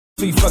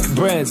Three fucking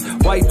brands,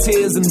 white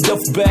tears in the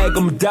duffel bag.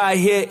 I'ma die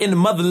here in the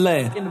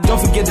motherland. Don't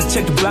forget to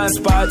check the blind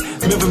spot.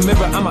 Mirror,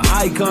 mirror, I'm an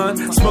icon.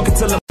 Smoking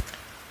till I'm...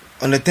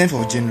 On the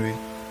 10th of January,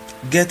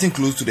 getting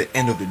close to the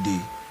end of the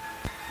day,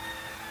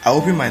 I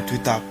opened my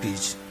Twitter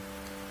page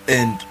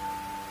and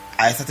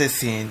I started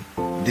seeing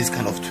this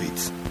kind of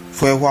tweets.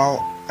 For a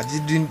while, I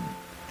didn't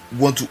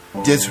want to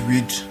just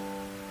read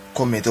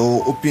comment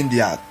or open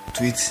their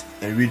tweets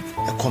and read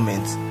a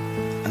comment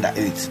under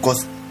it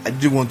because I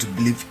didn't want to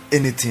believe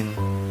anything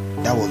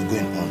that was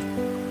going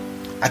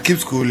on. I keep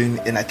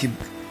scrolling and I keep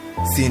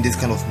seeing this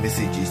kind of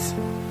messages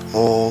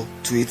or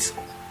tweets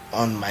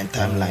on my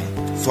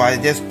timeline. So I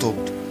just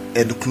stopped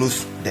and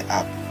closed the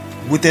app.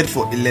 Waited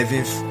for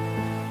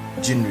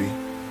 11th January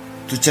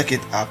to check it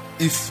up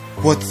if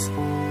what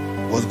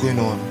was going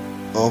on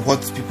or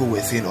what people were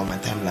saying on my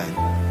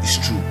timeline is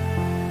true.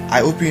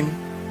 I opened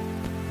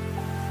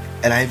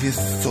and I even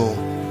saw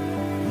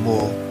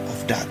more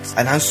of that,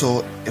 and I saw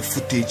a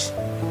footage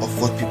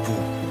of what people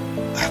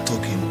are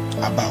talking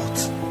about.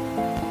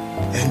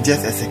 And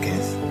just a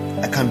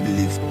second, I can't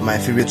believe my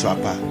favorite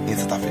rapper in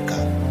South Africa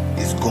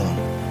is gone.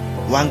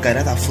 One guy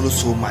that I follow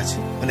so much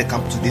when it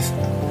comes to this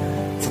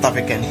South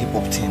African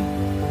hip-hop thing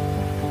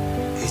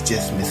is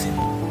just missing.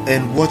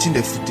 And watching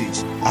the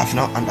footage, I've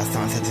now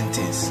understand certain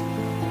things.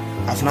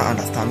 I've now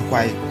understand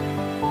why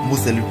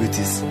most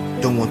celebrities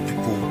don't want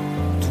people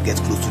to get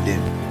close to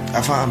them.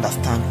 I've now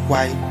understand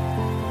why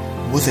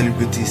most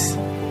celebrities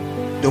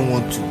don't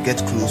want to get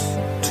close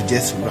to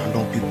just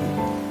random people.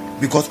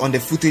 Because on the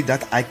footage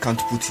that I can't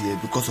put here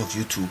because of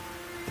YouTube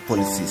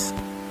policies,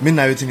 me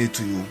narrating it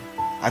to you,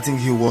 I think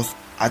he was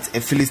at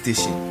a filling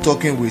station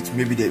talking with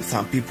maybe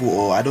some people,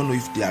 or I don't know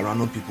if they are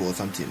random people or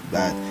something,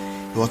 but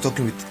he was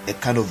talking with a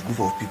kind of group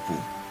of people.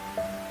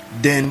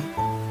 Then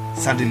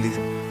suddenly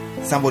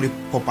somebody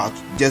pop out,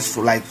 just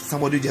for like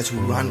somebody just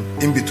ran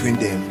in between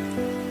them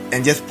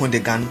and just point the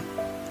gun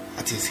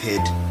at his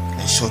head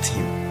and shot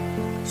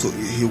him. So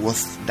he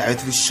was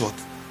directly shot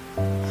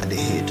at the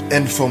head.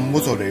 And from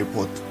most of the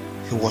report,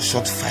 he was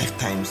shot 5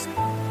 times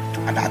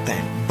at that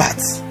time. But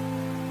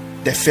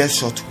the first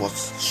shot was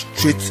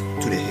straight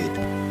to the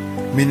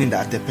head, meaning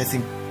that the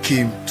person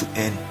came to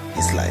end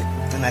his life.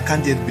 And I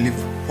can't just believe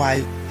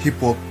why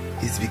hip-hop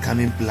is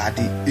becoming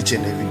bloody each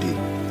and every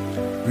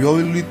day. We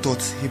only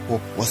thought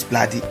hip-hop was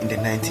bloody in the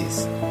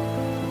 90s,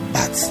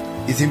 but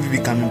it's even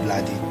becoming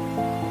bloody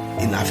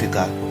in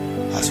Africa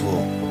as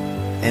well.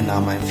 And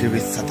now my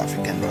favorite South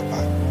African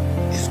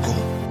rapper is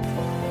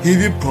gone. He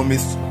even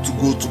promised to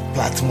go to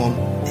platinum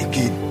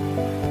again.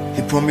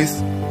 He promised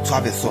to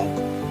have a song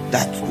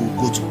that will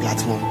go to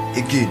platinum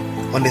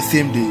again on the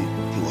same day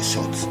he was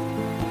shot,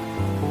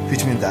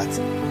 which means that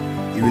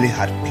he really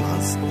had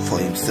plans for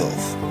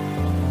himself.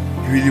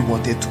 He really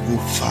wanted to go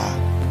far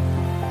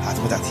as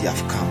much as he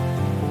have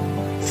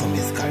come from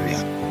his career.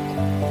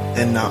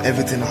 And now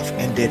everything have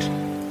ended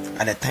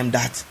at the time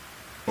that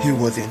he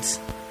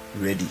wasn't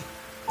ready.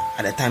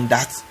 At the time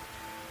that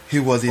he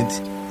wasn't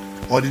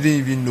or didn't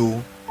even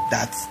know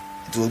that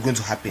it was going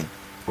to happen.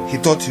 He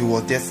thought he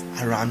was just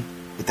around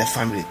with a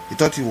family. He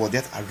thought he was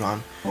just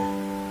around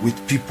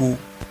with people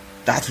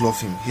that love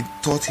him. He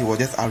thought he was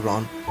just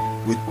around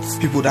with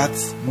people that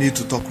need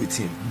to talk with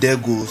him. There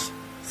goes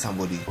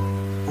somebody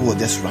who was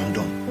just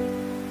random,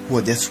 who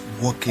was just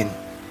walking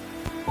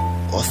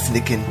or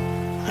sneaking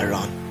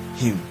around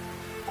him,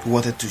 who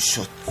wanted to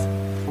shoot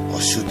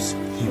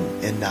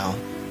him. And now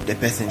the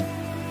person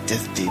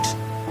just did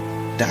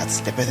that.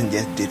 The person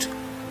just did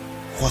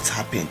what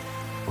happened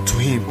to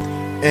him.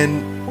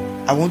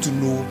 And I want to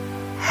know,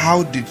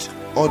 how did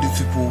all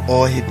these people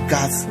or his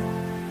guards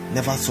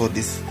never saw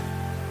this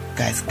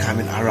guys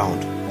coming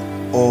around?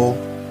 Or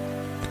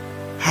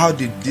how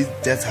did this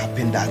just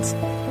happen that,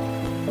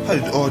 how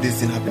did all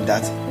this thing happen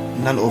that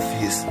none of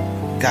his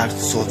guards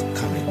saw it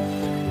coming?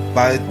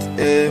 But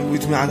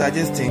with me, I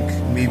just think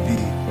maybe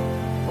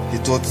he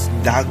thought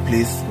that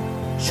place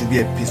should be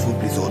a peaceful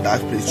place, or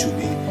that place should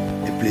be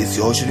a place,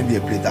 or shouldn't be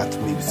a place that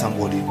maybe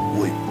somebody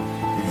would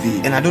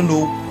invade. And I don't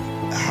know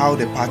how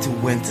the party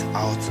went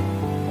out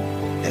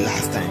the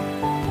last time,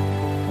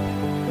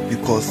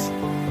 because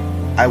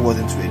I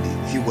wasn't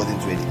ready, he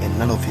wasn't ready, and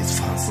none of his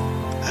fans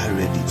are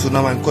ready. So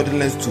now my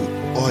condolences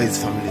to all his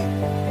family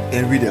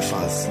and read the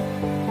fans,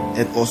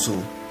 and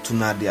also to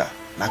Nadia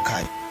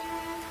Nakai.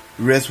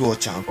 Rest well,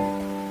 champ.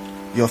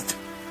 Your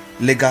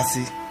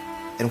legacy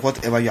and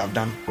whatever you have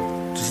done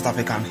to South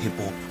African hip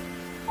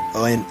hop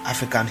or in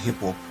African hip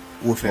hop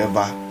will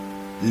forever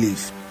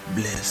live.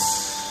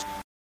 Bless.